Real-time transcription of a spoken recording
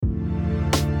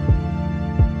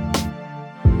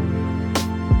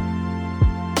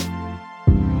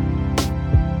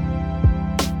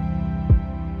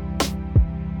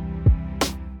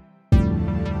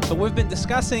we've been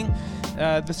discussing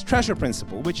this treasure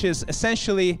principle, which is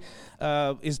essentially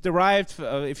is derived,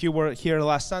 if you were here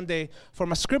last Sunday,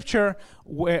 from a scripture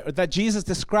that Jesus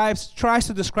tries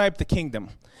to describe the kingdom.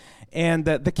 And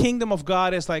the kingdom of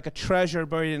God is like a treasure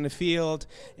buried in the field,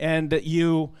 and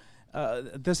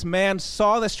this man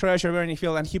saw this treasure buried in the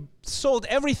field, and he sold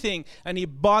everything, and he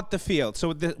bought the field.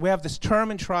 So we have this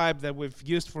term in Tribe that we've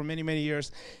used for many, many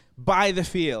years, buy the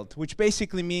field, which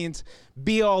basically means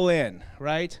be all in,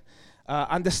 right?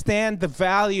 Understand the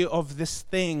value of this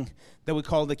thing that we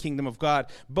call the kingdom of God,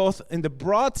 both in the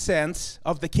broad sense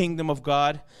of the kingdom of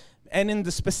God and in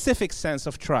the specific sense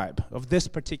of Tribe, of this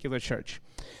particular church.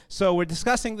 So we're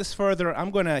discussing this further.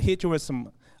 I'm going to hit you with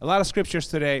a lot of scriptures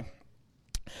today.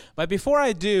 But before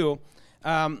I do,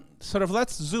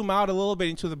 let's zoom out a little bit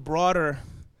into the broader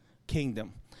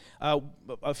kingdom.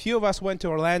 A few of us went to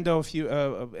Orlando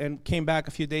and came back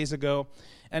a few days ago,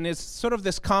 and it's sort of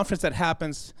this conference that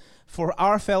happens for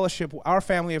our fellowship, our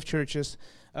family of churches,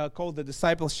 called the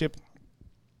Discipleship,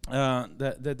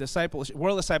 the Discipleship,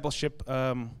 World Discipleship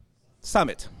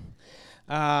Summit.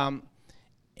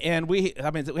 And we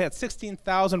had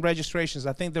 16,000 registrations.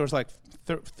 I think there was like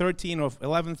 13 or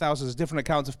 11,000 different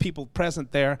accounts of people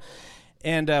present there,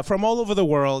 and from all over the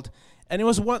world. And it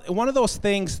was one of those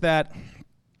things that,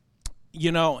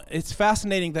 it's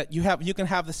fascinating that you can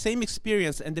have the same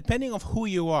experience, and depending on who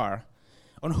you are,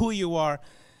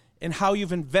 and how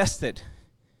you've invested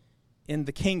in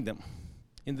the kingdom,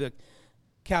 in the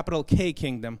capital K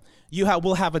kingdom,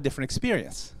 will have a different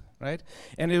experience, right?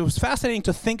 And it was fascinating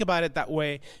to think about it that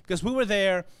way, because we were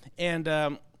there, and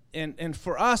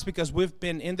for us, because we've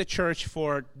been in the church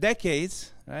for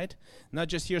decades, right? Not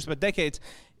just years, but decades.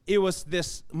 It was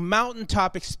this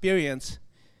mountaintop experience.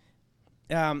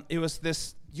 It was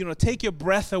this, take your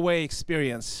breath away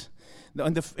experience.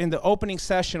 In the opening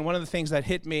session, one of the things that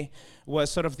hit me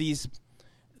was sort of this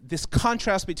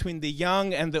contrast between the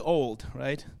young and the old,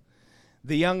 right?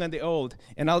 The young and the old,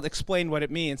 and I'll explain what it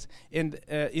means. In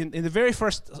the very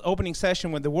first opening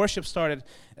session, when the worship started,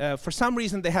 for some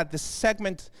reason they had this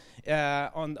segment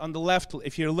on the left.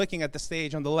 If you're looking at the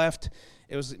stage on the left,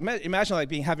 it was imagine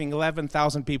like having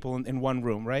 11,000 people in one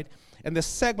room, right? And the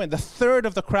segment, the third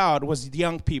of the crowd was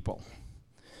young people.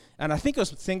 And I think it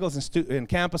was singles in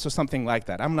campus or something like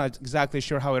that. I'm not exactly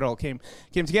sure how it all came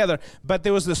together, but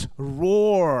there was this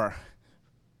roar.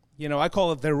 I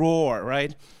call it the roar,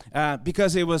 right?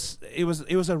 Because it was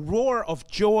a roar of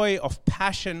joy, of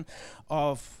passion,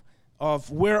 of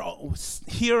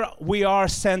here we are,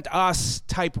 sent us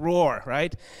type roar,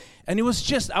 right? And it was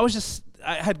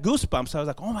I had goosebumps. I was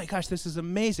like, oh my gosh, this is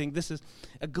amazing. This is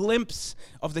a glimpse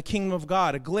of the kingdom of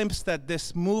God, a glimpse that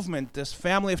this movement, this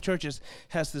family of churches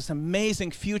has this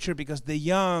amazing future because the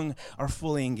young are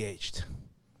fully engaged.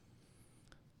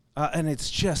 And it's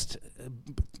just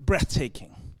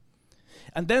breathtaking.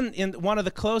 And then in one of the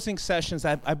closing sessions,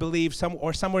 I believe,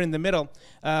 somewhere in the middle,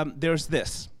 there's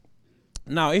this.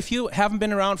 Now, if you haven't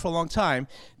been around for a long time,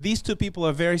 these two people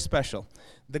are very special.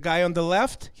 The guy on the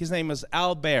left, his name is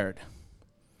Al Baird.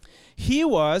 He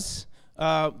was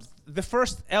the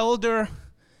first elder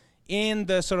in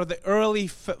the sort of the early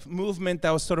movement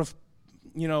that was sort of,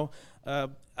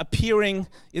 appearing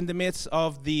in the midst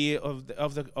of the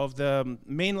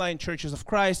mainline churches of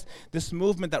Christ, this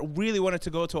movement that really wanted to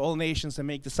go to all nations and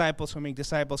make disciples, who make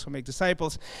disciples, who make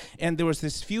disciples. And there was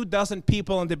this few dozen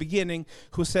people in the beginning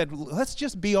who said, let's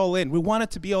just be all in. We want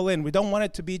it to be all in. We don't want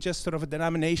it to be just sort of a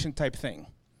denomination type thing.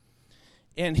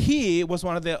 And he was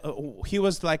he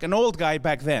was like an old guy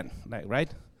back then,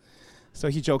 right? So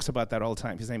he jokes about that all the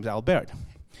time. His name's Al Baird.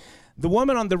 The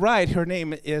woman on the right, her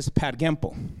name is Pat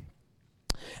Gemple.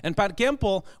 And Pat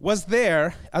Gemple was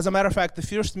there, as a matter of fact, the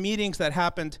first meetings that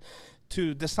happened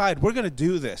to decide, we're going to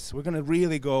do this. We're going to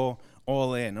really go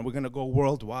all in, and we're going to go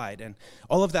worldwide. And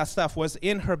all of that stuff was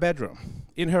in her bedroom,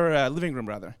 in her living room,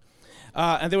 rather.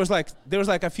 And there was like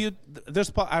a few,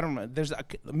 I don't know, there's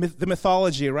the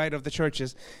mythology, right, of the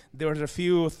churches. There were a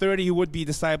few 30 would-be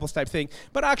disciples type thing.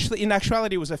 But actually, in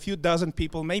actuality, it was a few dozen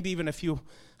people, maybe even a few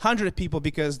hundred people,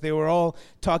 because they were all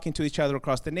talking to each other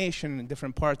across the nation in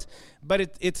different parts. But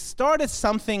it started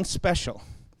something special.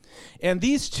 And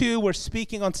these two were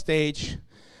speaking on stage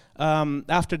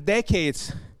after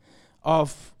decades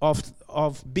of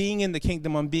being in the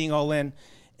kingdom and being all in.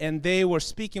 And they were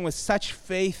speaking with such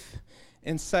faith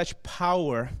and such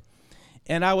power,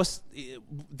 and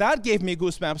that gave me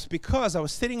goosebumps, because I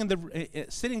was sitting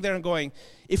there and going,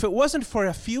 if it wasn't for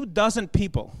a few dozen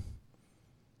people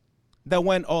that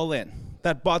went all in,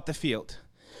 that bought the field,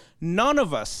 none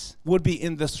of us would be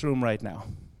in this room right now.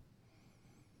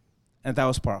 And that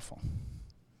was powerful.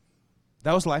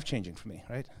 That was life-changing for me,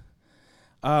 right?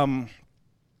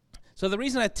 So the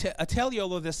reason I tell you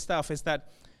all of this stuff is that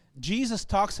Jesus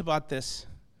talks about this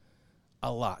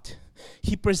a lot.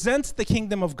 He presents the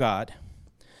kingdom of God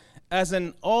as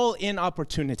an all-in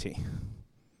opportunity.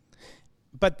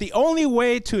 But the only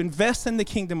way to invest in the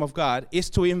kingdom of God is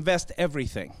to invest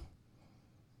everything.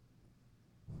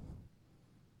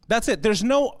 That's it. There's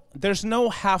no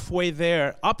halfway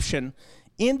there option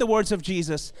in the words of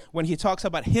Jesus when he talks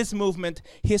about his movement,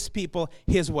 his people,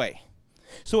 his way.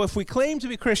 So if we claim to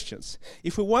be Christians,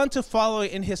 if we want to follow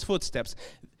in his footsteps,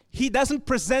 he doesn't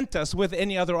present us with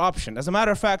any other option. As a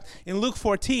matter of fact, in Luke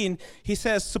 14, he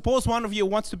says, suppose one of you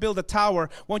wants to build a tower,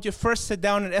 won't you first sit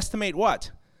down and estimate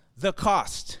what? The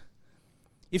cost.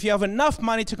 If you have enough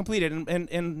money to complete it,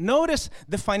 and notice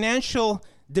the financial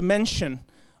dimension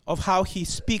of how he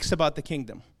speaks about the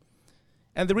kingdom.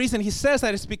 And the reason he says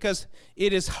that is because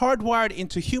it is hardwired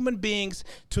into human beings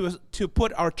to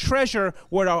put our treasure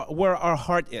where our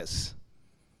heart is.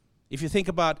 If you think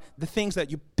about the things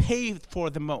that you pay for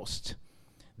the most,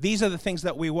 these are the things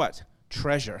that we what?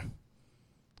 Treasure,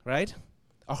 right?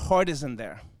 Our heart is in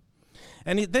there.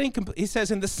 And he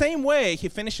says, in the same way, he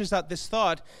finishes out this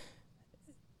thought,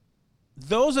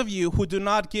 those of you who do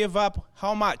not give up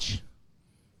how much?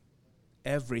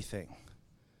 Everything,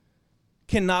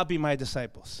 cannot be my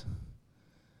disciples.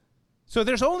 So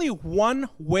there's only one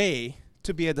way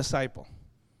to be a disciple,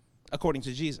 according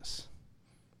to Jesus.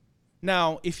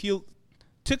 Now, if you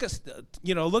took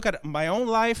look at my own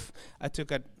life,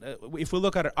 if we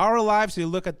look at our lives, you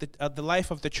look at the life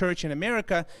of the church in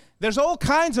America, there's all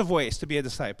kinds of ways to be a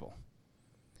disciple.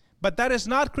 But that is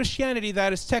not Christianity,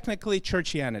 that is technically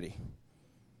churchianity.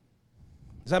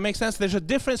 Does that make sense? There's a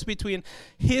difference between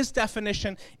his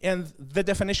definition and the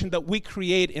definition that we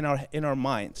create in our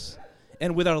minds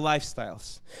and with our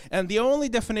lifestyles. And the only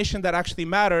definition that actually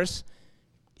matters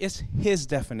is his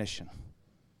definition.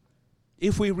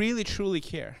 If we really truly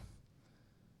care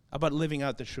about living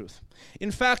out the truth.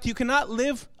 In fact, you cannot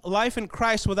live life in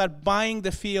Christ without buying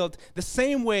the field the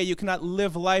same way you cannot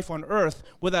live life on earth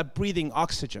without breathing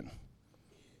oxygen.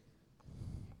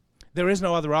 There is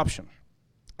no other option.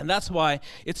 And that's why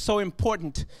it's so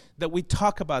important that we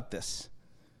talk about this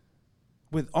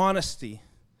with honesty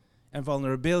and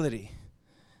vulnerability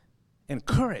and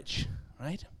courage,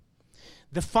 right?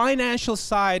 The financial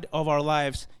side of our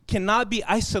lives cannot be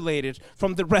isolated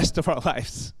from the rest of our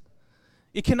lives.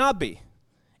 It cannot be.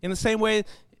 In the same way,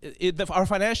 our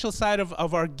financial side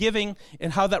of our giving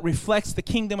and how that reflects the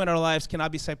kingdom in our lives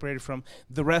cannot be separated from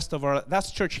the rest of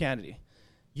that's churchianity.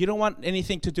 You don't want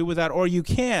anything to do with that, or you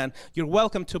can. You're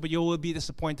welcome to, but you will be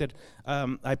disappointed,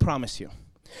 I promise you.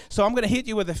 So I'm going to hit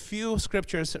you with a few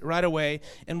scriptures right away,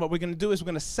 and what we're going to do is we're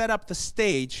going to set up the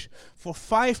stage for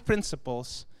 5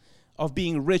 principles of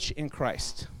being rich in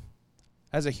Christ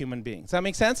as a human being. Does that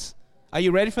make sense? Are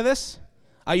you ready for this?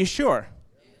 Are you sure?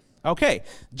 Okay.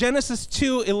 Genesis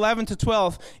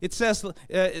 2:11-12, it says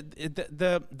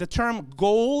the term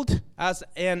gold as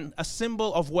a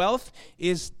symbol of wealth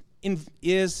is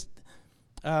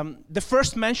the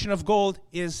first mention of gold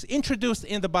is introduced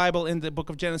in the Bible in the book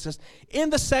of Genesis in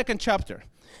the 2nd chapter.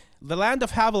 The land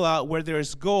of Havilah, where there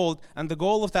is gold, and the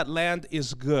gold of that land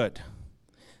is good.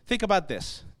 Think about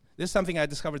this. This is something I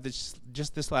discovered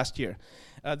just this last year.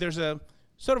 There's a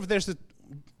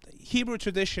Hebrew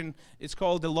tradition. It's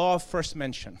called the law of first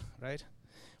mention, right?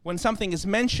 When something is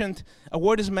mentioned, a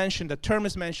word is mentioned, a term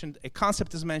is mentioned, a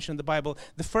concept is mentioned in the Bible,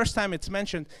 the first time it's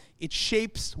mentioned, it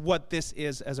shapes what this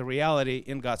is as a reality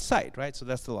in God's sight, right? So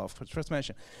that's the law of first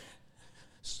mention.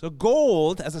 So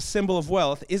gold, as a symbol of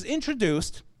wealth, is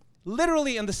introduced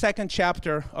literally in the 2nd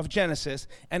chapter of Genesis,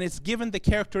 and it's given the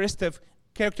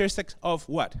characteristics of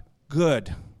what?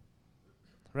 Good,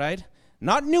 right?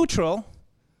 Not neutral,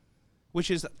 which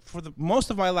is, for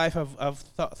most of my life, I've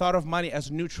thought of money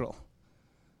as neutral.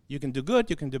 You can do good,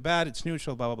 you can do bad, it's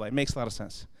neutral, blah, blah, blah. It makes a lot of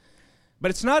sense.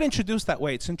 But it's not introduced that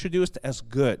way. It's introduced as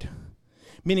good,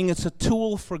 meaning it's a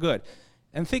tool for good.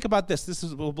 And think about this.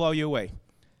 Will blow you away.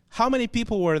 How many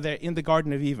people were there in the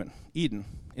Garden of Eden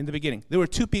in the beginning? There were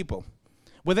 2 people.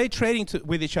 Were they trading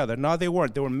with each other? No, they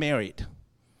weren't. They were married.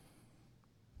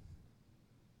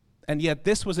 And yet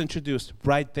this was introduced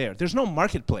right there. There's no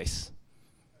marketplace.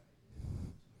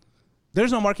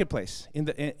 There's no marketplace in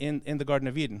the Garden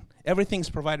of Eden. Everything's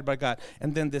provided by God.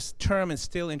 And then this term is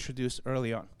still introduced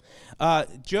early on.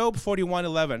 Job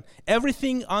 41:11.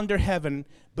 Everything under heaven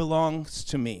belongs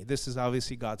to me. This is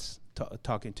obviously God's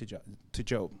talking to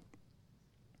Job.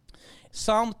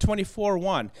 Psalm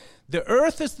 24:1. The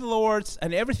earth is the Lord's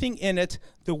and everything in it,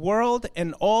 the world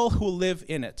and all who live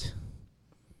in it.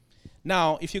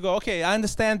 Now, if you go, okay, I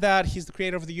understand that. He's the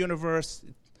creator of the universe.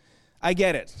 I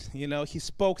get it. You know, he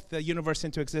spoke the universe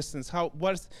into existence.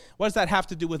 What does that have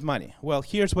to do with money? Well,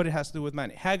 here's what it has to do with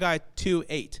money. Haggai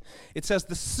 2:8. It says,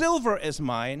 "The silver is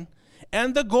mine,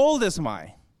 and the gold is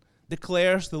mine,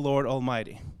 declares the Lord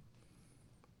Almighty."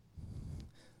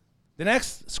 The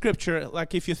next scripture,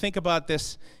 like if you think about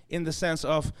this in the sense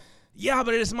of, yeah,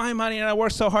 but it is my money and I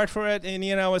worked so hard for it, and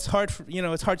it's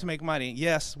hard to make money.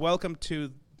 Yes, welcome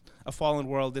to a fallen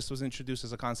world. This was introduced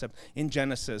as a concept in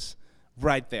Genesis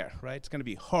right there, right? It's going to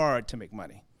be hard to make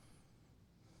money.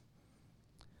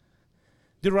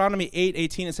 Deuteronomy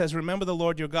 8:18, it says, "Remember the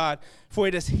Lord your God, for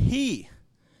it is He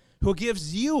who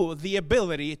gives you the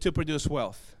ability to produce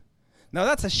wealth." Now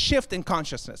that's a shift in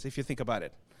consciousness if you think about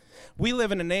it. We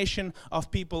live in a nation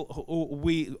of people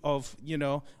of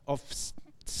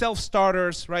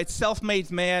self-starters, right? Self-made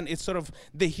man is sort of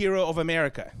the hero of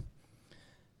America.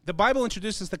 The Bible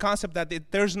introduces the concept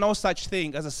that there's no such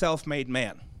thing as a self-made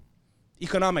man.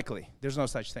 Economically, there's no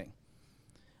such thing.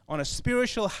 On a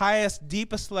spiritual, highest,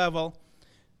 deepest level,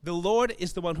 the Lord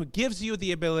is the one who gives you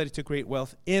the ability to create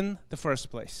wealth in the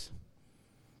first place.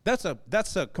 That's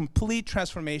a complete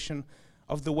transformation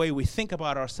of the way we think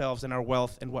about ourselves and our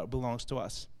wealth and what belongs to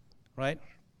us, right?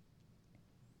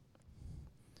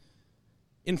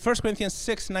 In 1 Corinthians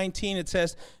 6:19, it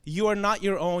says, "You are not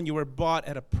your own, you were bought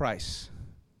at a price."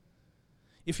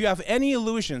 If you have any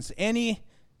illusions, any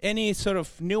sort of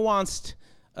nuanced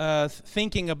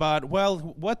thinking about, well,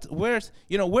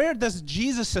 where does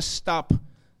Jesus' stuff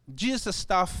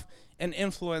and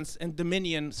influence and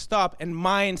dominion stop and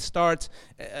mine starts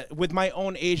with my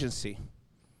own agency?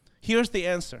 Here's the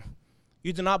answer.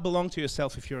 You do not belong to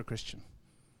yourself if you're a Christian.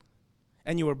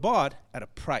 And you were bought at a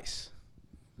price.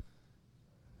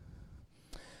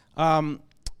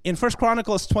 In 1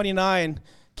 Chronicles 29,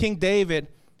 King David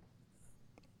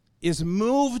is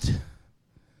moved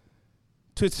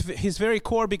to his very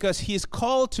core because he's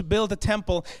called to build a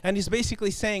temple, and he's basically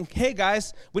saying, hey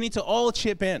guys, we need to all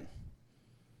chip in.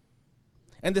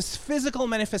 And this physical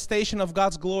manifestation of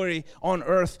God's glory on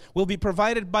earth will be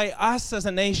provided by us as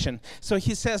a nation. So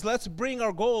he says, let's bring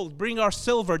our gold, bring our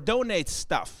silver, donate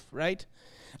stuff, right?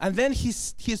 And then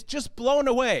he's just blown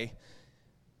away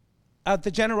at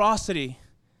the generosity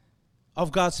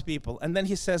of God's people. And then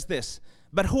he says this,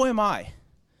 but who am I?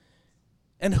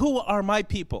 And who are my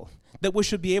people that we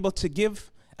should be able to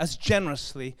give as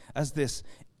generously as this?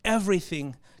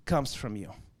 Everything comes from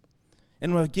you.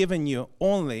 And we've given you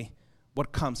only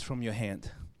what comes from your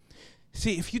hand.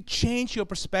 See, if you change your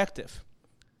perspective,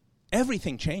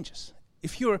 everything changes.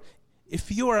 If you're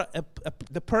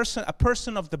a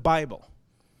person of the Bible,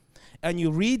 and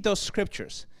you read those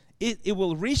scriptures, it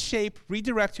will reshape,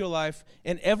 redirect your life,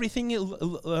 and everything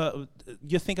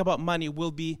you think about money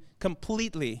will be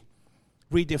completely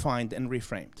redefined and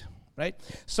reframed, right?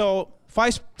 So,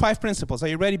 five principles. Are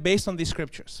you ready? Based on these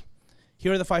scriptures,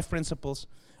 here are the 5 principles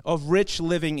of rich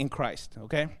living in Christ,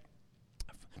 okay?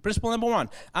 Principle number 1,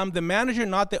 I'm the manager,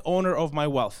 not the owner of my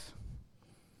wealth.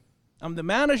 I'm the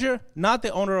manager, not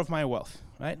the owner of my wealth,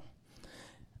 right?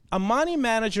 A money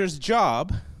manager's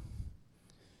job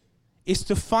is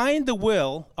to find the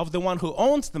will of the one who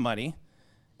owns the money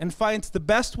and finds the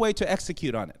best way to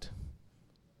execute on it.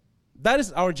 That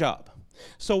is our job.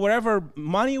 So whatever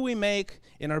money we make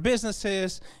in our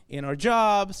businesses, in our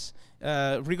jobs,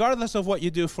 regardless of what you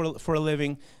do for a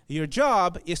living, your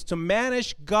job is to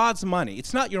manage God's money.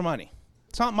 It's not your money.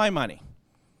 It's not my money,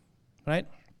 right?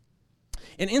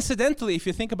 And incidentally, if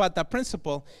you think about that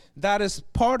principle, that is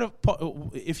part of,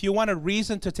 if you want a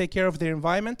reason to take care of the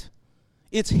environment,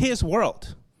 it's His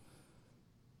world.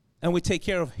 And we take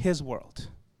care of His world.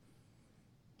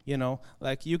 You know,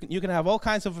 like you can have all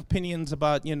kinds of opinions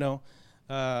about,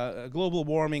 global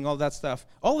warming, all that stuff.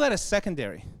 All that is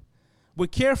secondary. We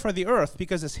care for the earth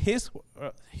because it's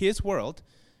His world,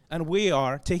 and we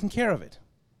are taking care of it.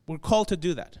 We're called to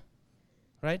do that,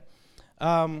 right?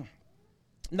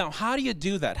 Now, how do you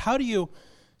do that? How do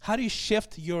you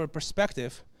shift your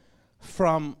perspective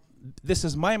from this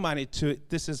is my money to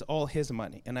this is all His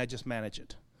money, and I just manage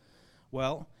it?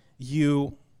 Well,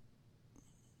 you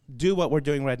do what we're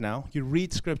doing right now. You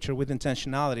read Scripture with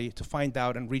intentionality to find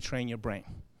out and retrain your brain.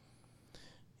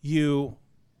 You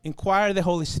inquire the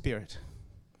Holy Spirit.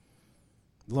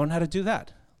 Learn how to do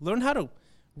that. Learn how to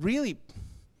really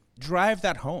drive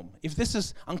that home. If this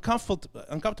is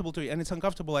uncomfortable to you, and it's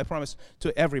uncomfortable, I promise,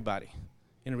 to everybody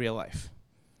in real life.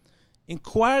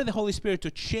 Inquire the Holy Spirit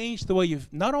to change the way you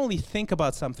not only think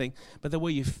about something, but the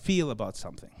way you feel about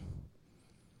something.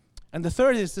 And the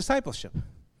third is discipleship.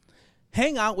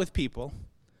 Hang out with people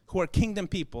who are kingdom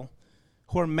people,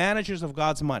 who are managers of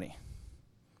God's money.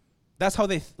 That's how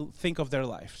they think of their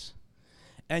lives.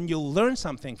 And you'll learn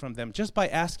something from them just by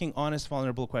asking honest,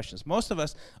 vulnerable questions. Most of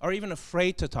us are even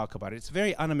afraid to talk about it. It's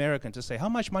very un-American to say, how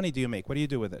much money do you make? What do you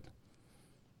do with it?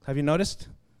 Have you noticed?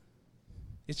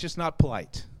 It's just not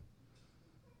polite.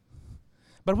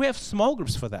 But we have small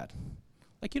groups for that.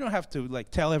 Like, you don't have to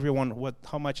tell everyone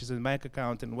how much is in the bank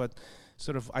account and what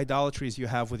sort of idolatries you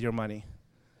have with your money.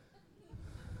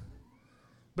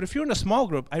 But if you're in a small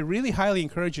group, I really highly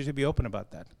encourage you to be open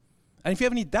about that. And if you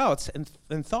have any doubts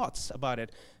and thoughts about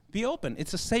it, be open.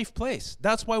 It's a safe place.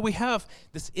 That's why we have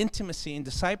this intimacy in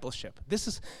discipleship. This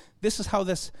is how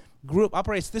this group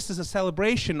operates. This is a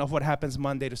celebration of what happens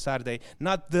Monday to Saturday,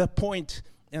 not the point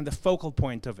and the focal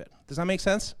point of it. Does that make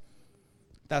sense?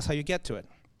 That's how you get to it.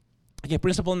 Okay,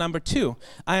 principle number 2.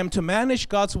 I am to manage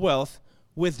God's wealth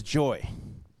with joy.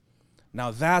 Now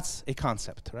that's a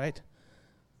concept, right?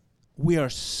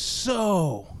 There's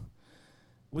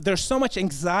so much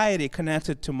anxiety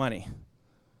connected to money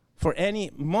for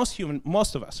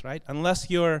most of us, right? Unless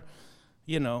you're,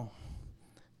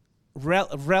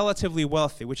 relatively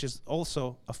wealthy, which is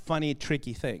also a funny,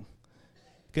 tricky thing.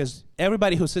 Because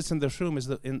everybody who sits in this room is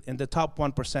in the top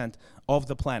 1% of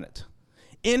the planet.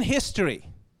 In history.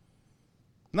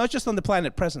 Not just on the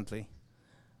planet presently,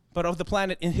 but of the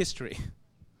planet in history.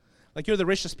 Like, you're the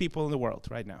richest people in the world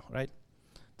right now, right?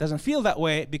 Doesn't feel that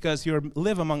way because you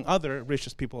live among other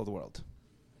richest people of the world.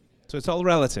 So it's all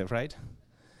relative, right?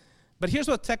 But here's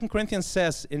what 2 Corinthians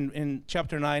says in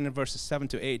chapter 9 and verses 7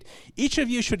 to 8. Each of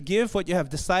you should give what you have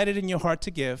decided in your heart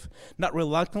to give, not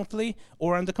reluctantly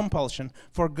or under compulsion,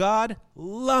 for God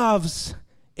loves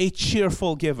a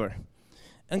cheerful giver.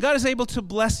 And God is able to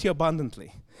bless you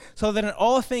abundantly, so that in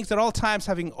all things, at all times,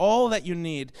 having all that you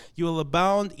need, you will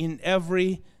abound in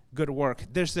every good work.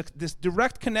 There's this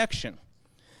direct connection.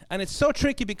 And it's so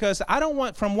tricky because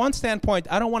from one standpoint,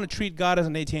 I don't want to treat God as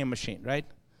an ATM machine, right?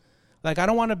 Like, I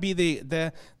don't want to be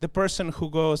the person who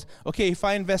goes, okay, if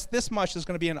I invest this much, there's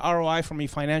going to be an ROI for me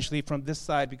financially from this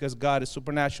side because God is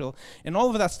supernatural. And all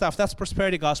of that stuff, that's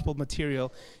prosperity gospel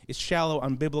material. It's shallow,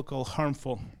 unbiblical,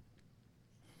 harmful,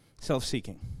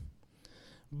 self-seeking.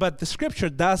 But the scripture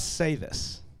does say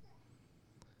this.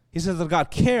 He says that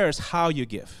God cares how you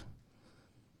give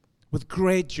with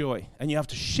great joy. And you have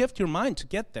to shift your mind to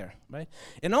get there, right?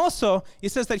 And also, he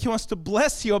says that he wants to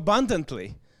bless you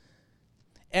abundantly.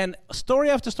 And story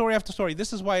after story after story,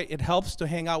 this is why it helps to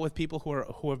hang out with people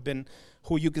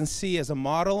who you can see as a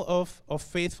model of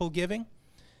faithful giving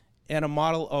and a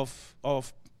model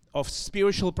of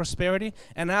spiritual prosperity,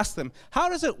 and ask them, how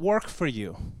does it work for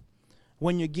you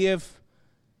when you give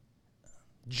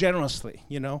generously,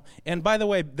 And by the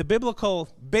way, the biblical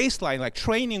baseline, like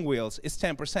training wheels, is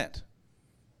 10%.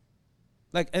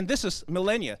 And this is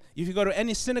millennia. If you go to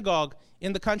any synagogue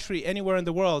in the country, anywhere in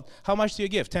the world, how much do you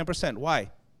give? 10%. Why?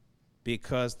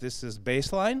 Because this is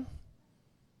baseline,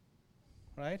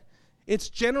 right? It's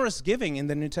generous giving in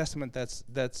the New Testament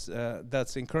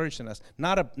that's encouraged in us,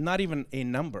 not even a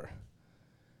number.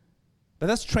 But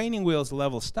that's training wheels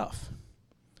level stuff.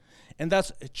 And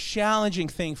that's a challenging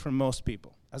thing for most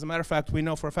people. As a matter of fact, we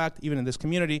know for a fact, even in this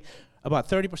community, about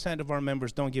 30% of our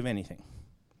members don't give anything.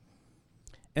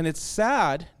 And it's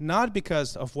sad, not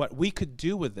because of what we could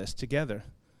do with this together,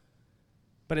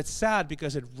 but it's sad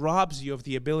because it robs you of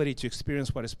the ability to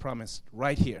experience what is promised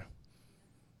right here.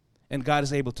 And God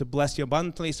is able to bless you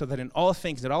abundantly so that in all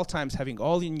things, at all times, having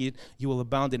all you need, you will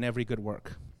abound in every good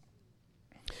work.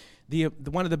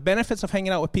 One of the benefits of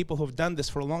hanging out with people who have done this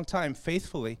for a long time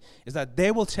faithfully is that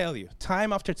they will tell you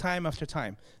time after time after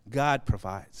time, God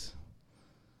provides.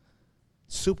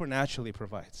 Supernaturally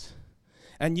provides.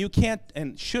 And you can't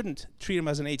and shouldn't treat him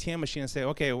as an ATM machine and say,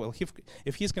 okay, well,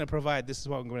 if he's going to provide, this is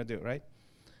what I'm going to do, right?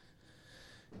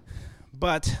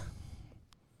 But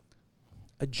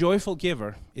a joyful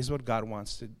giver is what God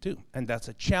wants to do. And that's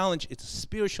a challenge. It's a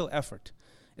spiritual effort.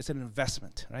 It's an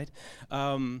investment, right?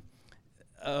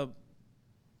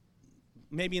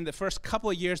 Maybe in the first couple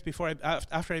of years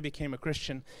after I became a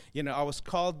Christian, I was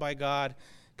called by God,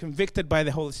 convicted by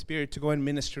the Holy Spirit to go in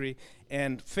ministry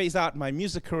and phase out my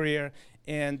music career.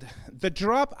 And the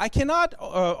drop, I cannot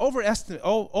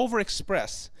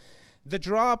overexpress the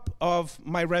drop of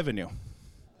my revenue.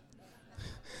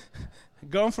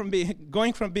 Going from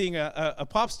being a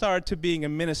pop star to being a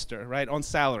minister, right, on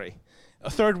salary, a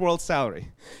third world salary.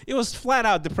 It was flat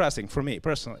out depressing for me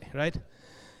personally, right?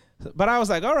 But I was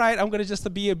like, all right, I'm going to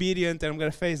just be obedient, and I'm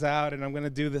going to phase out, and I'm going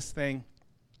to do this thing.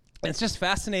 And it's just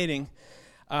fascinating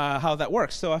how that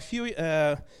works. So I think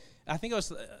it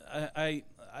was,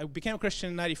 I became a Christian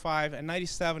in 95, and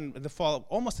 97, in the fall,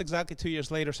 almost exactly 2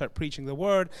 years later, started preaching the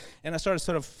word, and I started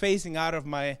sort of phasing out of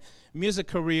my music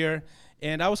career,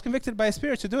 and I was convicted by a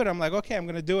Spirit to do it. I'm like, okay, I'm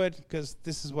going to do it because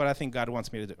this is what I think God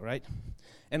wants me to do, right?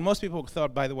 And most people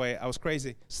thought, by the way, I was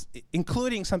crazy,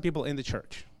 including some people in the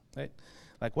church, right?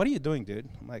 Like, what are you doing, dude?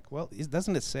 I'm like, well,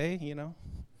 doesn't it say,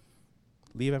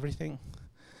 leave everything?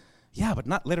 Yeah, but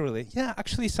not literally. Yeah,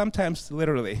 actually, sometimes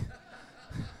literally.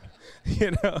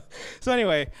 So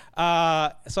anyway,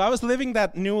 so I was living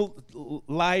that new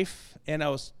life, and I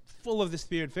was full of the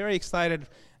Spirit, very excited,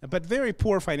 but very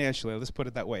poor financially, let's put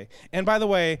it that way. And by the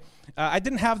way, I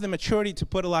didn't have the maturity to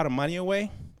put a lot of money away,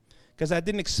 because I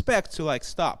didn't expect to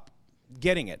stop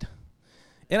getting it.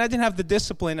 And I didn't have the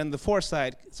discipline and the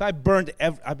foresight, so I burned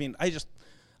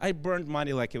I burned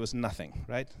money like it was nothing,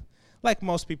 right? Like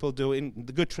most people do in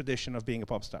the good tradition of being a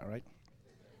pop star, right?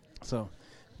 So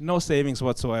no savings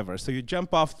whatsoever. So you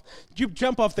jump off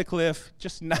the cliff,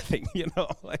 just nothing,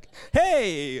 like,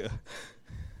 hey,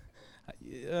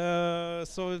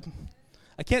 so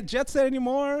I can't jet set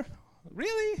anymore?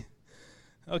 Really?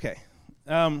 Okay.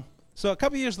 So a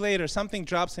couple years later, something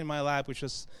drops in my lap, which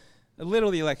was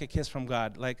literally like a kiss from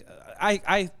God. Like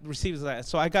I received that.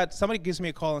 So somebody gives me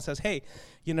a call and says, hey,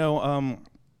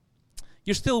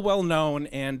 you're still well known,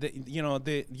 and you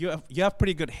have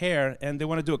pretty good hair, and they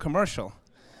want to do a commercial.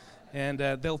 And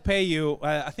they'll pay you,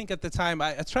 I think at the time,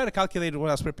 I tried to calculate it when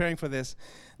I was preparing for this.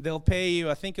 They'll pay you,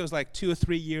 I think it was like 2 or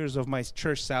 3 years of my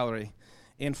church salary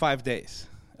in 5 days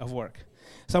of work.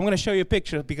 So I'm going to show you a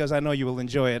picture because I know you will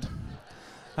enjoy it.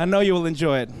 I know you will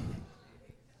enjoy it.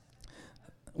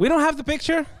 We don't have the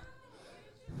picture?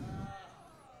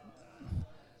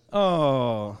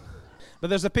 Oh. But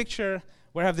there's a picture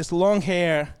where I have this long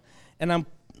hair, and I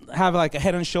have like a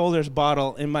Head and Shoulders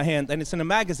bottle in my hand, and it's in a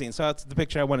magazine, so that's the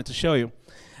picture I wanted to show you.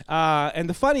 And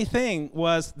the funny thing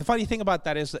about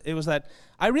that is it was that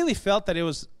I really felt that it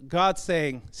was God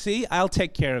saying, see, I'll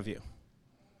take care of you.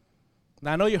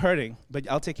 Now, I know you're hurting, but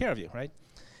I'll take care of you, right?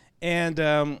 And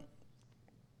a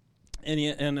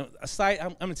side,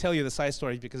 I'm going to tell you the side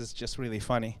story because it's just really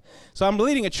funny. So I'm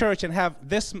leading a church and have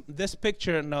this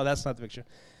picture. No, that's not the picture.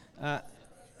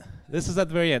 This is at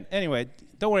the very end. Anyway,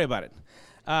 don't worry about it.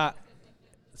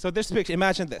 So this picture,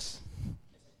 imagine this.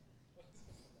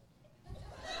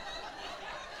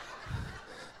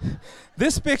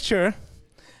 This picture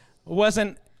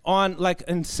wasn't on,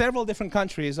 in several different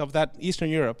countries of that Eastern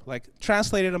Europe,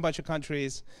 translated in a bunch of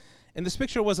countries. And this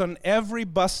picture was on every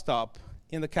bus stop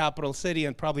in the capital city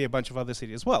and probably a bunch of other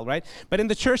cities as well, right? But in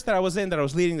the church that I was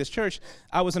leading this church,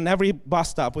 I was in every bus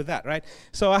stop with that, right?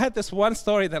 So I had this one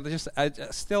story that I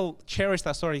still cherish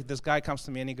that story. This guy comes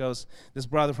to me and he goes, this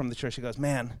brother from the church, he goes,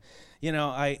 man,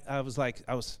 I was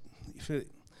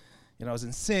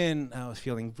in sin, I was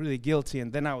feeling really guilty,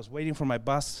 and then I was waiting for my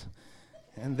bus,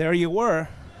 and there you were.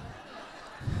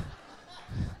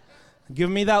 Give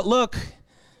me that look.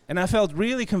 And I felt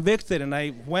really convicted, and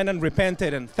I went and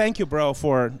repented, and thank you, bro,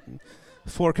 for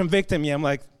convicting me. I'm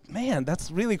like, man, that's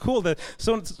really cool.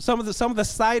 So some of the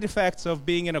side effects of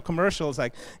being in a commercial is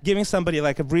like giving somebody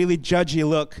a really judgy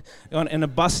look in a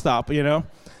bus stop,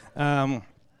 But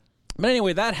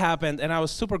anyway, that happened, and I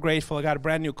was super grateful. I got a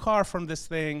brand new car from this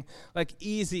thing,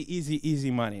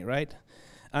 easy money, right?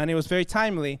 And it was very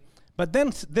timely. But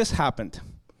then this happened.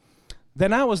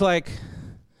 Then I was like,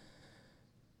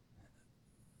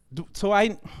 so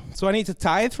I need to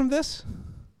tithe from this?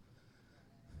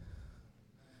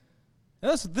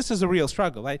 This is a real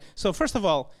struggle, right? So first of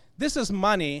all, this is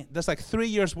money that's 3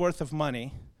 years worth of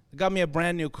money. It got me a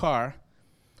brand new car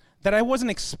that I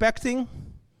wasn't expecting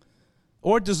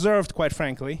or deserved, quite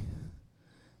frankly.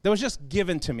 That was just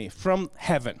given to me from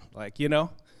heaven,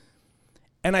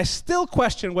 And I still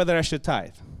question whether I should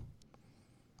tithe.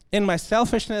 In my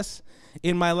selfishness,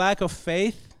 in my lack of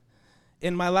faith,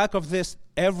 in my lack of this,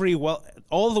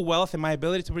 all the wealth and my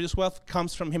ability to produce wealth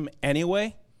comes from him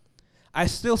anyway. I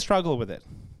still struggle with it.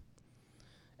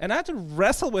 And I had to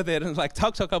wrestle with it and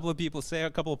talk to a couple of people, say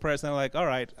a couple of prayers, and I'm like, all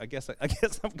right, I guess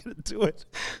I'm going to do it.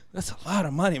 That's a lot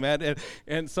of money, man.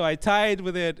 And so I tithed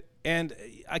with it, and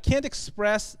I can't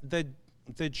express the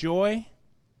joy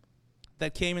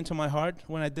that came into my heart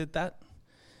when I did that,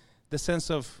 the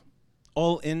sense of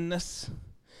all-inness,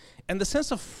 and the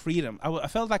sense of freedom. I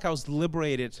felt like I was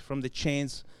liberated from the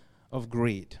chains of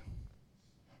greed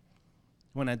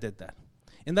when I did that.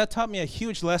 And that taught me a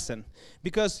huge lesson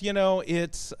because,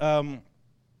 it's,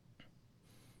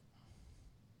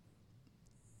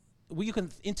 you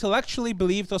can intellectually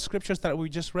believe those scriptures that we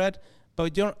just read, but we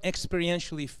don't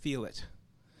experientially feel it.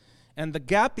 And the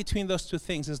gap between those two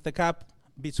things is the gap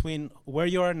between where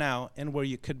you are now and where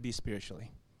you could be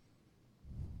spiritually.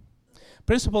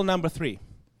 Principle number 3.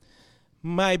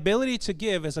 My ability to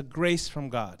give is a grace from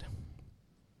God.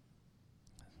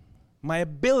 My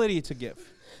ability to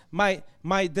give. My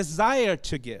desire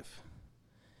to give.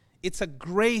 It's a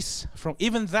grace from,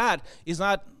 even that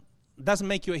doesn't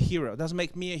make you a hero, doesn't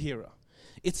make me a hero.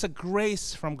 It's a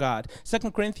grace from God.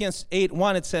 2 Corinthians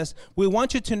 8:1, it says, we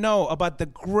want you to know about the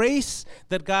grace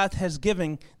that God has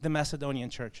given the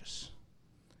Macedonian churches.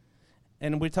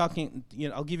 And we're talking,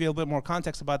 I'll give you a little bit more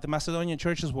context about the Macedonian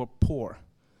churches were poor.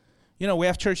 We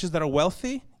have churches that are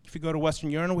wealthy. If you go to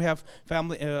Western Europe, we have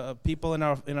family people in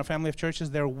our family of churches.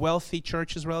 They're wealthy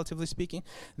churches, relatively speaking.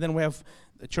 Then we have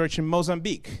a church in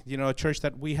Mozambique, a church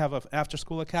that we have an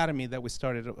after-school academy that we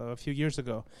started a few years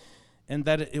ago. And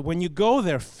that when you go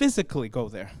there, physically go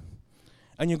there,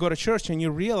 and you go to church and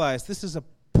you realize this is a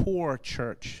poor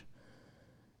church.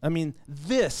 I mean,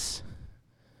 this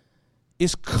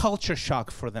is culture shock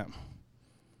for them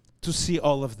to see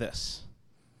all of this.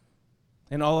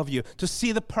 And all of you, to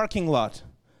see the parking lot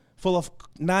full of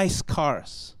nice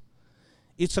cars.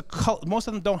 Most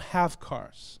of them don't have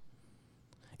cars.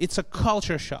 It's a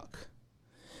culture shock.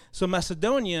 So the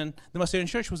Macedonian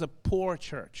church was a poor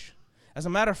church. As a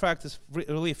matter of fact, it's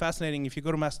really fascinating. If you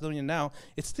go to Macedonia now,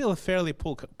 it's still a fairly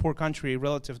poor country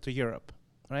relative to Europe,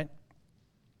 right?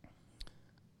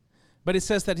 But it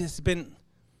says that it's been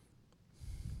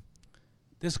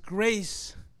this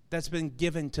grace that's been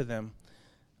given to them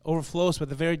overflows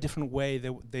with a very different way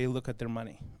they look at their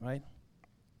money, right?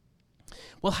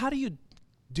 Well, how do you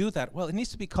do that? Well, it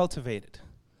needs to be cultivated.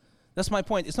 That's my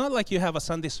point. It's not like you have a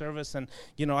Sunday service and,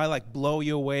 I blow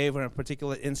you away with a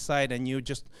particular insight and you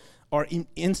just are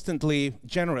instantly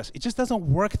generous. It just doesn't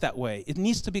work that way. It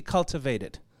needs to be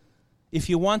cultivated. If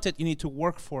you want it, you need to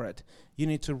work for it. You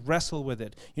need to wrestle with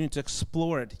it. You need to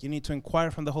explore it. You need to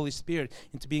inquire from the Holy Spirit. You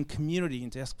need to be in community. You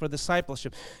need to ask for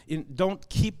discipleship. Don't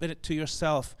keep it to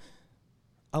yourself.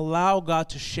 Allow God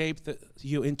to shape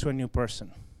you into a new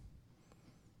person.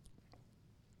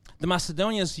 The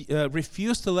Macedonians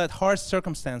refused to let hard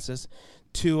circumstances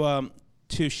to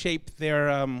shape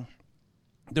their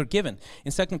giving.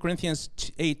 In 2 Corinthians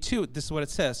 8:2, this is what it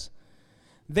says.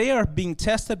 They are being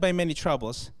tested by many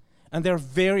troubles, and they're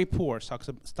very poor.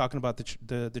 It's talking about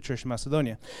the church in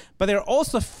Macedonia. But they're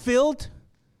also filled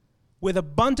with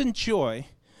abundant joy,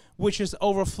 which is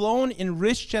overflown in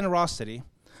rich generosity.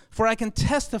 For I can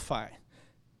testify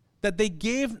that they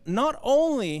gave not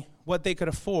only what they could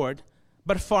afford,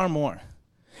 but far more.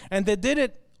 And they did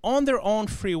it on their own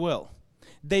free will.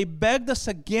 They begged us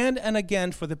again and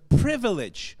again for the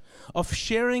privilege of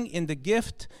sharing in the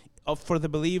gift for the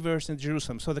believers in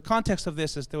Jerusalem. So the context of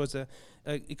this is there was a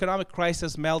economic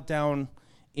crisis meltdown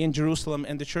in Jerusalem,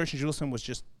 and the church in Jerusalem was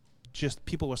just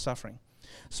people were suffering.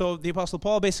 So the Apostle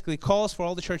Paul basically calls for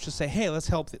all the churches to say, hey, let's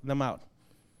help them out.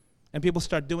 And people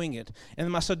start doing it. And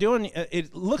the Macedonian,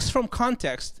 it looks from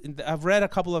context. I've read a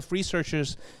couple of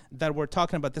researchers that were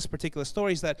talking about this particular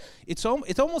story, is that it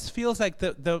almost feels like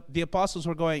the apostles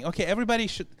were going, okay, everybody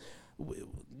should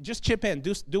just chip in,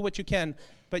 do what you can,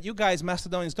 but you guys,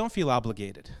 Macedonians, don't feel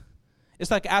obligated.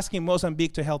 It's like asking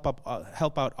Mozambique to help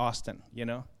out Austin,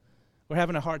 We're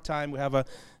having a hard time. We have an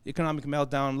economic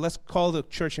meltdown. Let's call the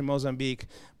church in Mozambique.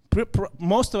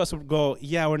 Most of us would go,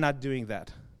 yeah, we're not doing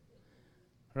that.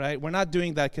 Right? We're not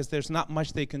doing that because there's not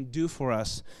much they can do for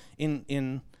us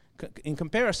in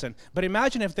comparison. But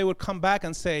imagine if they would come back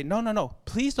and say, no,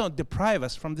 please don't deprive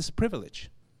us from this privilege.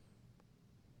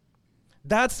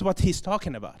 That's what he's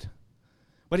talking about.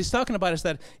 What he's talking about is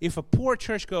that if a poor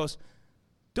church goes,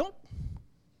 don't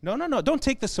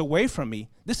take this away from me.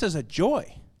 This is a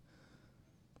joy.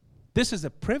 This is a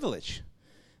privilege.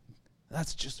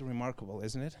 That's just remarkable,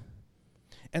 isn't it?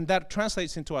 And that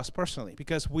translates into us personally,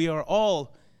 because we are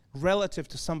all, relative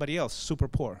to somebody else, super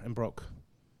poor and broke.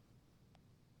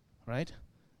 Right?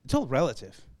 It's all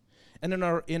relative. And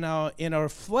in our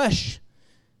flesh,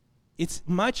 it's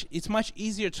much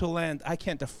easier to land, I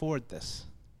can't afford this,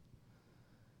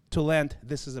 to land,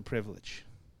 this is a privilege.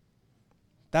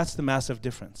 That's the massive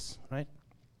difference, right?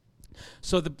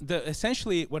 So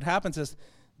essentially what happens is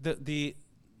the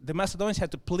Macedonians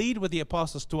had to plead with the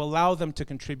apostles to allow them to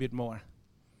contribute more.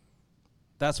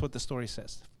 That's what the story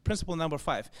says. Principle number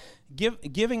 5.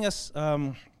 Giving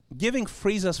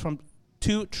frees us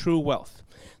to true wealth.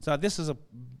 So this is a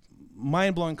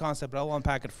mind-blowing concept, but I'll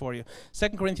unpack it for you. 2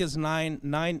 Corinthians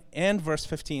 9 and verse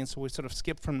 15, so we sort of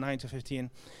skip from 9 to 15.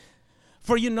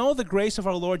 For you know the grace of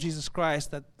our Lord Jesus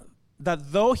Christ, that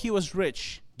though he was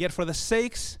rich, yet for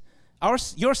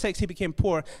your sakes he became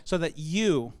poor, so that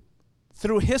you,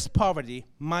 through his poverty,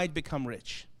 might become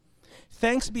rich.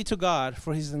 Thanks be to God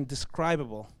for his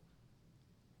indescribable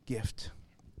gift.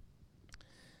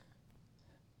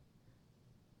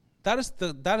 That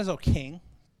is our King.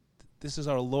 This is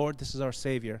our Lord. This is our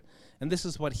Savior. And this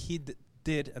is what he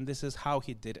did, and this is how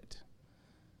he did it.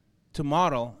 To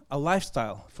model a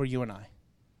lifestyle for you and I.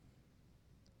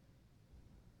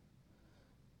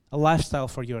 A lifestyle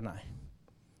for you and I.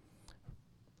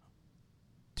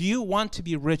 Do you want to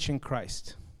be rich in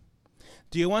Christ?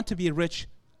 Do you want to be rich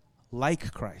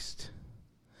like Christ?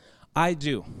 I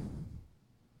do.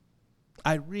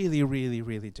 I really, really,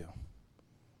 really do.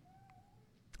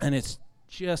 And it's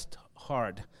just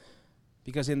hard.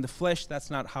 Because in the flesh, that's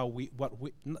not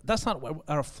what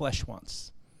our flesh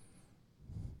wants.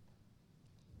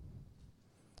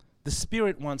 The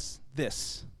Spirit wants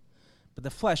this, but the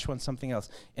flesh wants something else.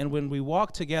 And when we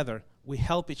walk together, we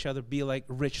help each other be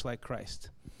rich like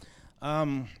Christ.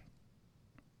 So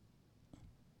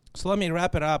let me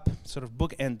wrap it up, sort of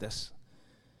bookend this.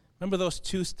 Remember those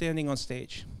two standing on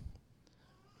stage?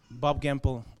 Al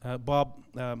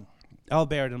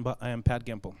Baird and Pat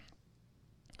Gimple.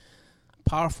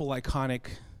 Powerful, iconic.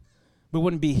 We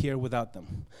wouldn't be here without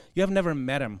them. You have never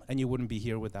met them, and you wouldn't be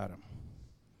here without them.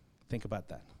 Think about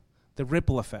that. The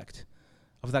ripple effect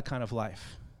of that kind of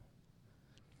life.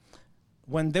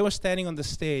 When they were standing on the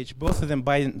stage, both of them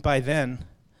by then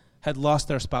had lost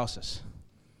their spouses.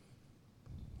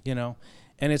 And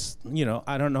it's,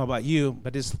 I don't know about you,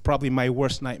 but it's probably my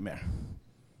worst nightmare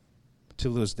to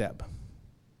lose Deb,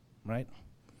 right?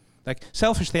 Like,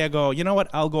 selfishly, I go, you know what,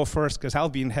 I'll go first because I'll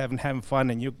be in heaven having fun,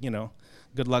 and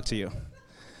good luck to you.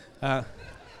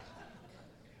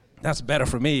 That's better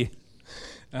for me.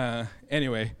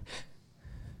 Anyway.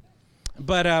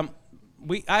 But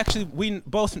we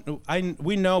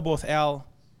know both Al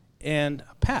and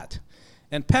Pat.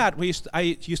 And Pat, I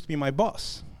used to be my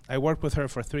boss. I worked with her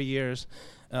for 3 years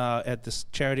at this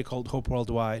charity called Hope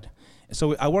Worldwide. And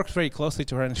so I worked very closely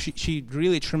to her, and she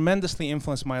really tremendously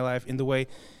influenced my life in the way,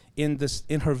 in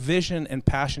her vision and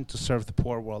passion to serve the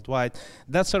poor worldwide.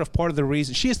 That's sort of part of the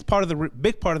reason. She is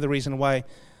big part of the reason why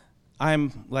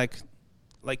I'm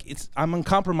I'm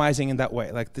uncompromising in that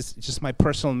way. Like, this is just my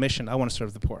personal mission. I want to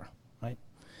serve the poor, right?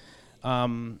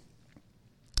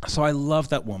 So I love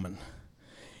that woman.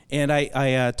 And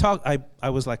I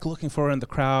was looking for her in the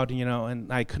crowd,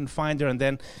 and I couldn't find her. And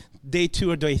then day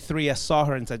 2 or day 3, I saw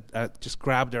her, and I just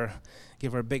grabbed her,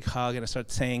 gave her a big hug, and I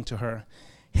started saying to her,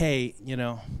 hey,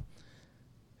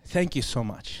 thank you so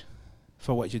much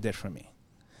for what you did for me.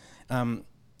 And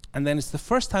then it's the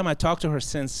first time I talked to her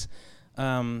since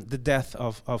the death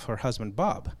of her husband,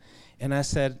 Bob. And I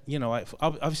said, I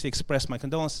obviously expressed my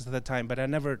condolences at that time, but I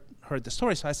never heard the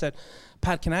story. So I said,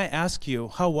 Pat, can I ask you,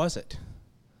 how was it?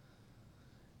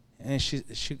 And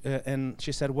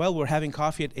she said, well, we're having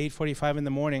coffee at 8:45 in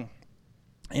the morning,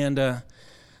 and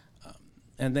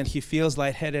then he feels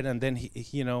lightheaded, and then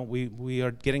we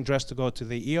are getting dressed to go to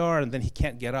the ER, and then he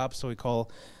can't get up, so we call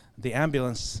the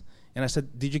ambulance. And I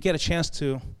said, did you get a chance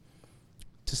to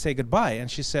say goodbye?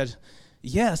 And she said,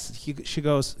 yes. She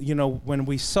goes, when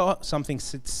we saw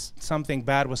something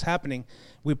bad was happening,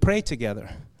 we prayed together.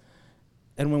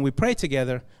 And when we prayed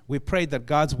together, we prayed that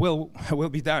God's will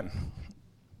be done.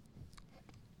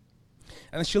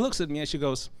 And then she looks at me and she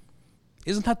goes,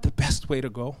 isn't that the best way to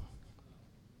go?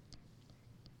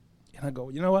 And I go,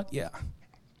 you know what? Yeah.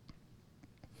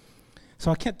 So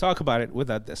I can't talk about it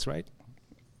without this, right?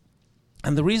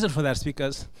 And the reason for that is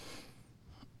because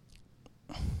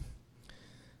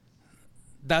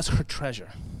that's her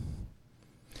treasure.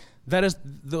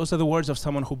 Those are the words of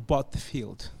someone who bought the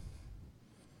field.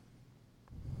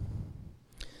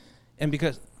 And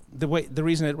because the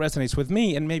reason it resonates with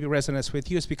me and maybe resonates with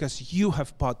you is because you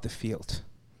have bought the field.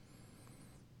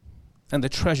 And the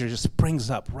treasure just springs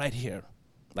up right here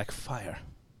like fire.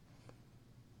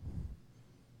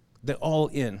 They're all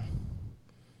in.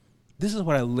 This is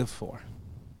what I live for.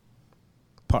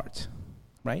 Part,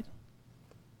 right?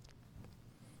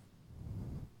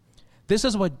 This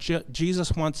is what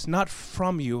Jesus wants, not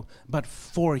from you, but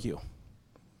for you.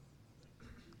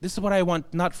 This is what I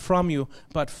want, not from you,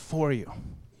 but for you.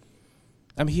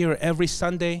 I'm here every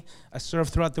Sunday. I serve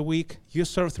throughout the week. You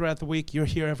serve throughout the week. You're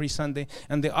here every Sunday.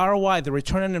 And the ROI, the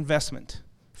return on investment,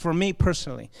 for me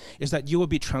personally, is that you will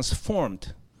be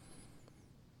transformed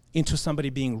into somebody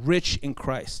being rich in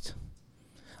Christ.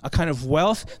 A kind of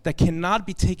wealth that cannot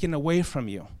be taken away from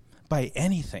you by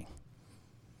anything.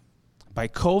 By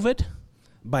COVID,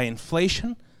 by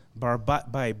inflation, by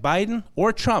Biden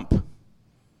or Trump.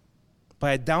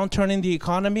 By a downturn in the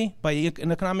economy, by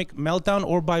an economic meltdown,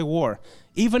 or by war,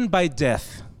 even by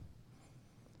death.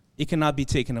 It cannot be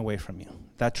taken away from you,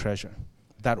 that treasure,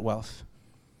 that wealth.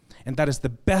 And that is the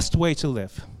best way to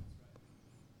live.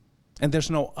 And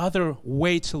there's no other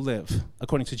way to live,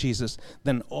 according to Jesus,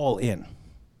 than all in.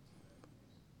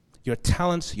 Your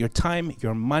talents, your time,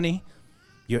 your money,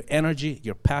 your energy,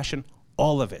 your passion,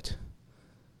 all of it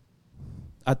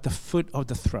at the foot of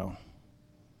the throne.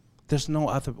 There's no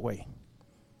other way.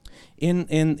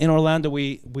 In Orlando,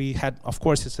 we had, of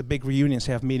course, it's a big reunion, so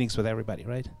you have meetings with everybody,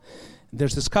 right?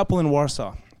 There's this couple in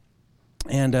Warsaw,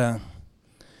 and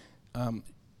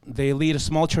they lead a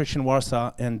small church in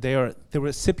Warsaw, and they are the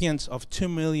recipients of 2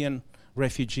 million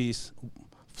refugees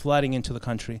flooding into the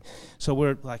country. So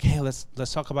we're like, hey, let's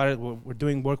talk about it. We're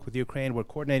doing work with Ukraine. We're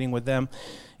coordinating with them.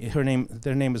 Their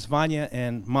name is Vanya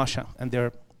and Masha, and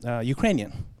they're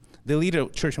Ukrainian. They lead a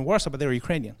church in Warsaw, but they're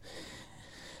Ukrainian.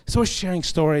 So we're sharing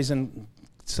stories and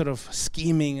sort of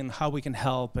scheming and how we can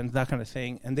help and that kind of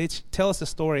thing. And they tell us a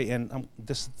story, and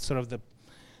this sort of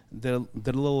the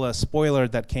little spoiler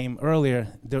that came earlier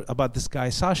about this guy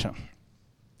Sasha.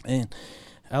 And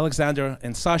Alexander,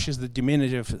 and Sasha is the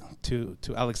diminutive to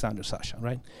Alexander Sasha,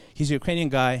 right? He's a Ukrainian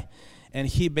guy, and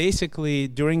he basically,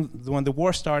 when the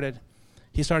war started,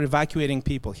 he started evacuating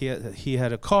people. He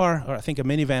had a car, or I think a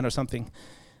minivan or something,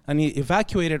 and he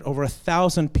evacuated over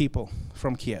 1,000 people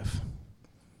from Kiev.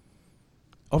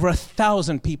 Over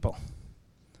 1,000 people.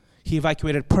 He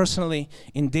evacuated personally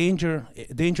in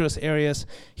dangerous areas.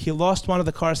 He lost one of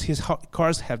the cars. His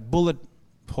cars had bullet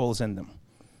holes in them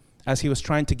as he was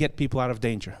trying to get people out of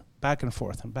danger, back and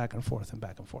forth and back and forth and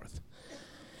back and forth.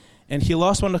 And he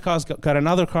lost one of the cars, got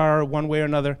another car one way or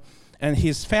another, and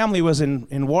his family was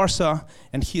in Warsaw,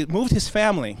 and he moved his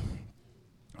family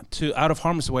out of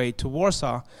harm's way to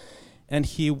Warsaw, and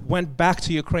he went back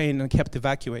to Ukraine and kept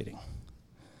evacuating.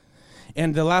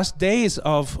 And the last days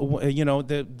of,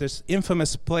 this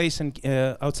infamous place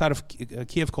outside of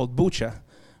Kiev called Bucha,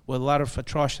 where a lot of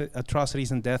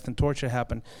atrocities and death and torture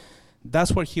happened,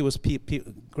 that's where he was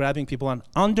grabbing people on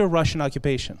under Russian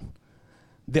occupation.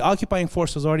 The occupying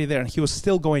force was already there, and he was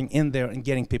still going in there and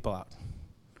getting people out,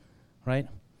 right?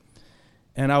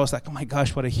 And I was like, oh my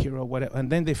gosh, what a hero. And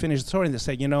then they finished the story, and they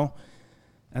said,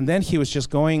 and then he was just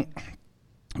going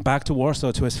back to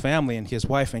Warsaw to his family and his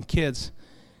wife and kids,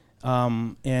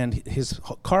 and his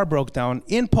car broke down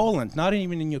in Poland, not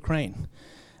even in Ukraine.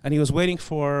 And he was waiting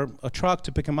for a truck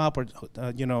to pick him up or,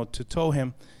 to tow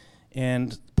him,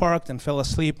 and parked and fell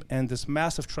asleep, and this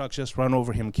massive truck just ran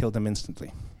over him and killed him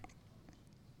instantly.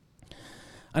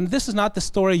 And this is not the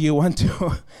story you want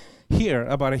to hear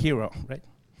about a hero, right?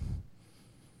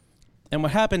 And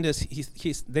what happened is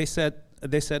they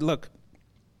said, look,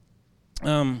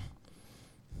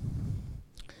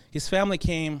 his family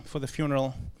came for the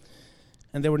funeral,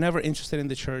 and they were never interested in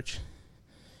the church.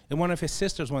 And one of his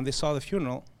sisters, when they saw the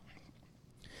funeral,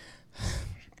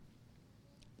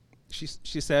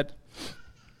 she said,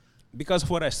 because of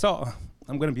what I saw,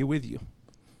 I'm going to be with you.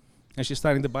 And she's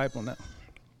studying the Bible now.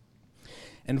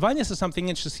 And Vanya said something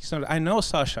interesting. She said, I know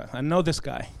Sasha. I know this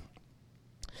guy.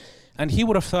 And he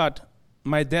would have thought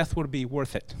my death would be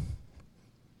worth it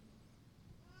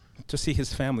to see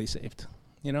his family saved,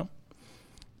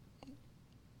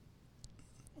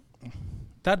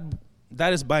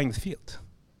 That is buying the field,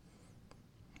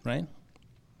 right?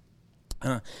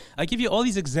 I give you all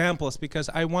these examples because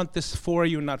I want this for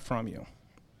you, not from you.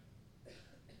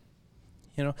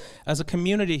 As a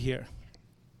community here,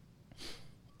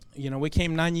 we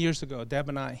came 9 years ago, Deb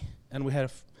and I, and we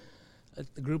had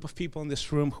a group of people in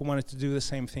this room who wanted to do the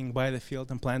same thing, buy the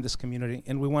field and plant this community,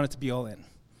 and we wanted to be all in.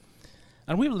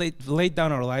 And we laid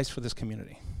down our lives for this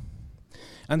community.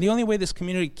 And the only way this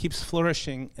community keeps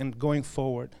flourishing and going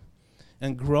forward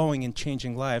and growing and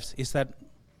changing lives is that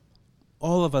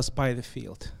all of us buy the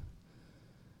field.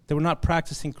 They were not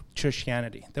practicing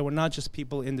Christianity. They were not just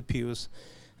people in the pews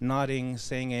nodding,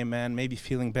 saying amen, maybe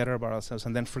feeling better about ourselves,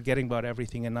 and then forgetting about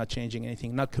everything and not changing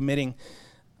anything, not committing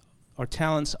our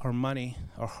talents, our money,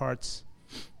 our hearts,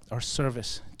 our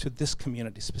service to this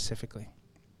community specifically.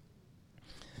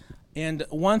 And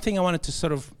one thing I wanted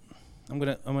to I'm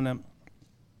gonna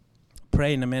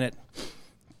pray in a minute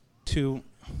to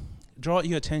draw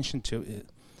your attention to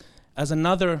as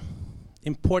another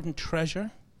important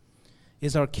treasure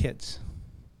is our kids.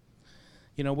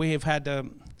 We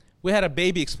had a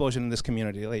baby explosion in this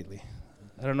community lately.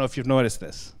 I don't know if you've noticed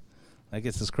this.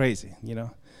 It's just crazy,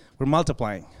 We're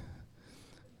multiplying,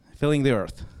 filling the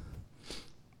earth.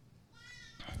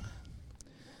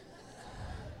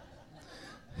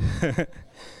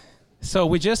 So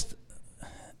we just,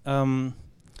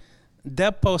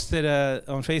 Deb posted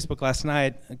on Facebook last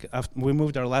night, after we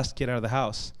moved our last kid out of the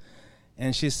house,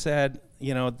 and she said,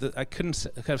 I could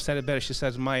have said it better. She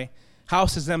says, my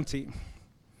house is empty,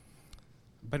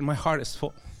 but my heart is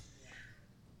full.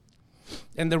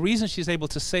 And the reason she's able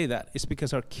to say that is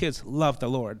because our kids love the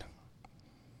Lord.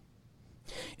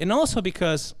 And also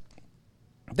because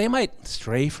they might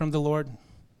stray from the Lord.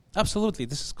 Absolutely,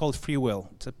 this is called free will.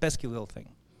 It's a pesky little thing.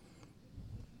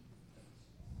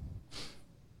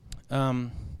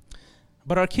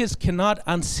 But our kids cannot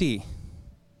unsee,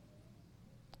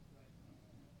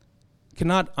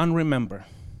 cannot unremember,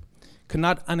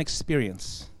 cannot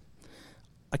unexperience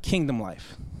a kingdom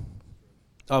life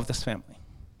of this family.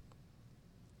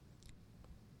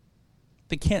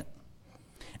 They can't.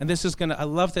 And this is I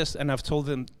love this, and I've told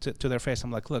them to their face,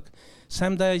 I'm like, look,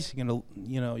 some days you're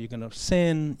gonna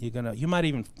sin, you might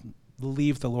even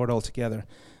leave the Lord altogether,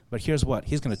 but here's what,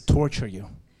 He's gonna torture you.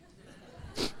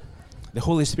 The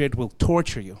Holy Spirit will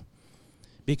torture you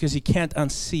because He can't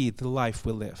unsee the life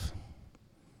we live.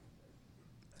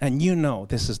 And you know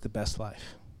this is the best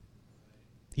life.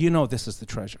 You know this is the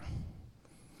treasure.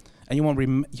 And you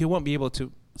won't be able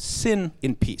to sin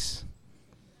in peace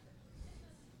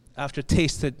after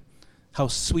tasted how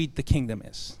sweet the kingdom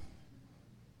is.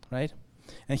 Right?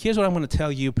 And here's what I'm going to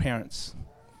tell you parents,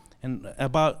 and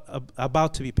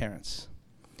about to be parents.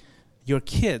 Your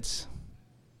kids,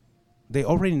 they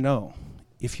already know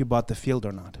if you bought the field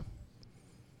or not,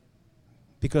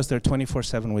 because they're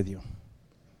 24/7 with you.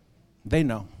 They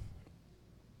know.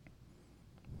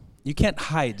 You can't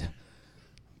hide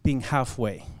being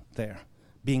halfway there,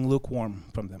 being lukewarm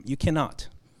from them. You cannot.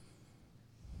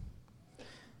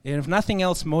 And if nothing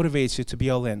else motivates you to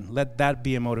be all in, let that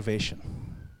be a motivation.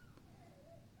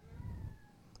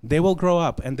 They will grow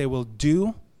up and they will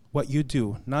do what you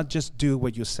do, not just do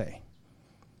what you say.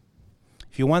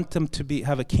 If you want them to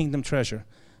have a kingdom treasure,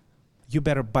 you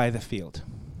better buy the field.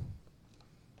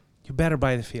 You better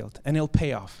buy the field, and it'll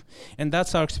pay off. And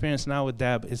that's our experience now with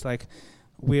Deb. Is like,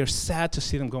 we're sad to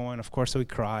see them go on. Of course, we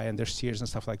cry, and there's tears and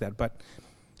stuff like that. But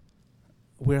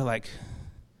we're like,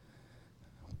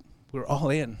 we're all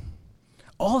in.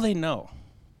 All they know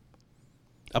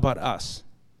about us,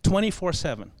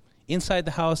 24/7, inside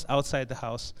the house, outside the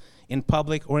house, in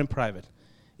public or in private,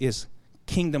 is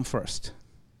kingdom first.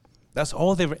 That's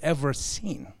all they've ever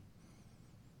seen.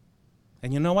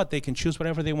 And you know what? They can choose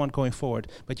whatever they want going forward,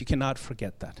 but you cannot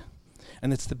forget that.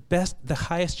 And it's the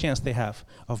highest chance they have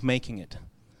of making it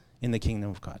in the kingdom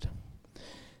of God.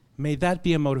 May that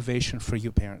be a motivation for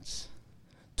you parents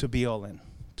to be all in,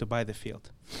 to buy the field.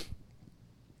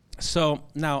 So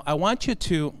now I want you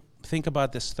to think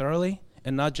about this thoroughly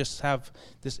and not just have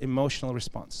this emotional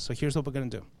response. So here's what we're going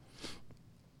to do.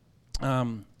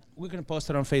 We're going to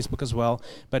post it on Facebook as well.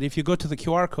 But if you go to the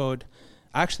QR code,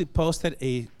 I actually posted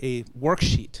a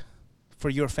worksheet for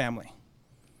your family.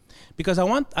 Because I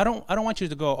don't want you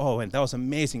to go, oh, and that was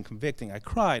amazing, convicting. I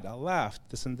cried, I laughed,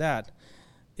 this and that.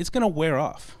 It's going to wear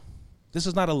off. This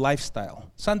is not a lifestyle.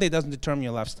 Sunday doesn't determine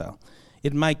your lifestyle.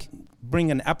 It might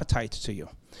bring an appetite to you.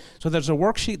 So there's a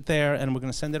worksheet there, and we're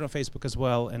going to send it on Facebook as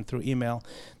well and through email,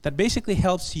 that basically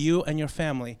helps you and your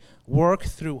family work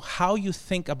through how you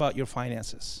think about your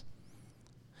finances.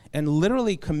 And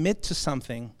literally commit to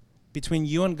something between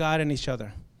you and God and each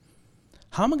other.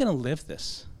 How am I going to live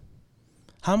this?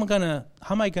 How am I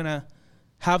going to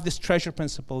have this treasure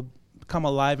principle come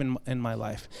alive in my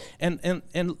life?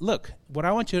 And look, what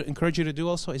I want to encourage you to do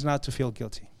also is not to feel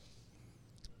guilty.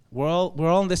 We're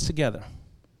all in this together.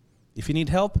 If you need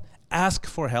help, ask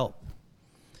for help.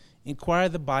 Inquire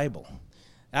the Bible.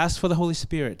 Ask for the Holy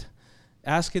Spirit.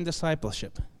 Ask in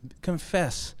discipleship.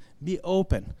 Confess. Be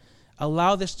open.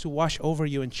 Allow this to wash over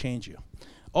you and change you.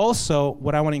 Also,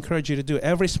 what I want to encourage you to do,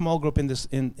 every small group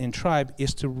in Tribe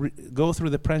is to go through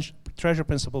the Treasure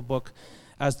Principle book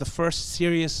as the first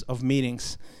series of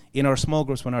meetings in our small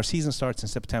groups when our season starts in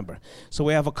September. So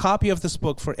we have a copy of this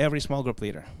book for every small group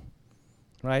leader,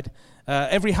 right?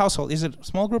 Every household, is it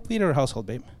small group leader or household,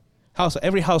 babe? Household.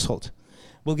 Every household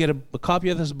will get a copy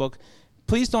of this book.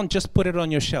 Please don't just put it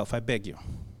on your shelf, I beg you.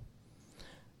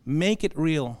 Make it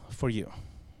real for you,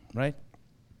 right?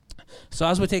 So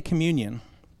as we take communion,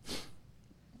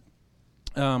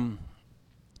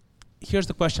 here's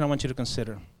the question I want you to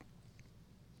consider.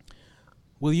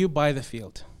 Will you buy the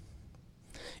field?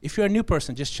 If you're a new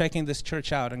person just checking this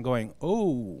church out and going,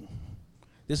 oh,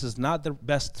 this is not the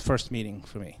best first meeting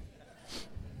for me.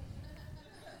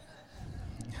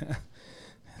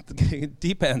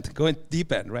 Deep end, going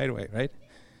deep end right away, right?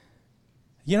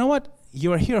 You know what?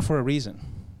 You are here for a reason.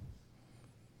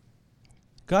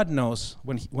 God knows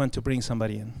when to bring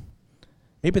somebody in.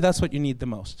 Maybe that's what you need the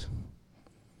most.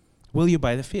 Will you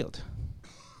buy the field?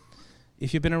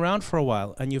 If you've been around for a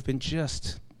while and you've been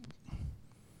just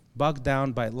bogged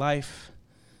down by life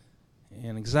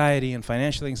and anxiety and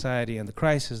financial anxiety and the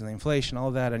crisis and the inflation,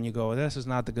 all that, and you go, this is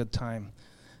not the good time.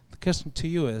 The question to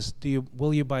you is,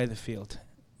 will you buy the field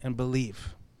and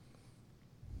believe?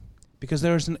 Because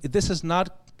this is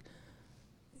not,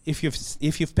 if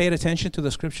you've paid attention to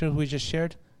the scripture we just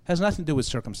shared, has nothing to do with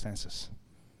circumstances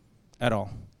at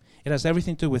all. It has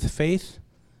everything to do with faith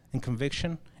and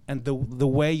conviction and the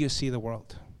way you see the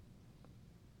world.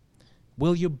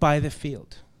 Will you buy the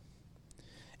field?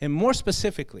 And more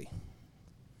specifically,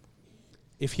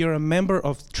 if you're a member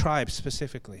of Tribe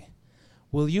specifically,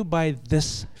 will you buy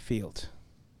this field?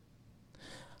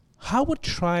 How would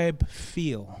Tribe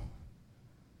feel,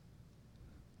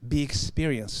 be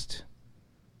experienced,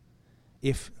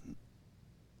 if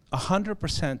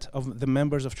 100% of the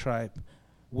members of Tribe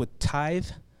would tithe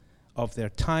of their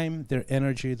time, their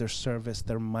energy, their service,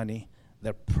 their money,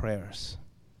 their prayers?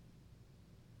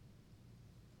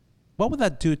 What would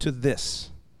that do to this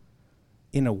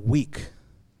in a week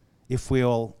if we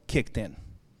all kicked in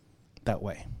that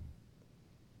way?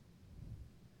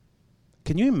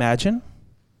 Can you imagine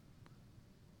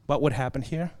what would happen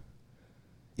here?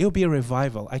 It would be a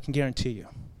revival, I can guarantee you.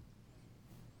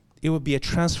 It would be a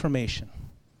transformation.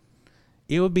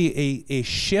 It would be a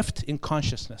shift in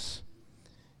consciousness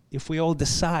if we all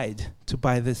decide to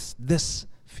buy this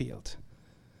field.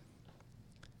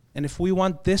 And if we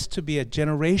want this to be a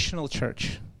generational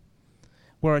church,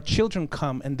 where our children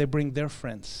come and they bring their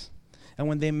friends, and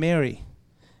when they marry,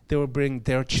 they will bring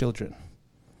their children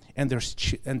and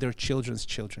their children's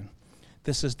children.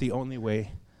 This is the only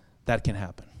way that can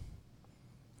happen.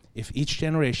 If each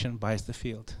generation buys the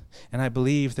field, and I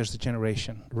believe there's a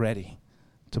generation ready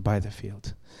to buy the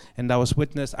field. And I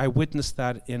witnessed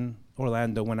that in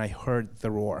Orlando when I heard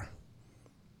the roar.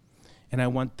 And I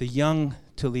want the young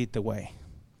to lead the way.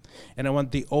 And I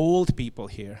want the old people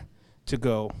here to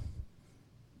go,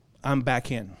 I'm back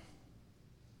in.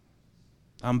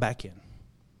 I'm back in.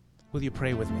 Will you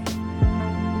pray with me?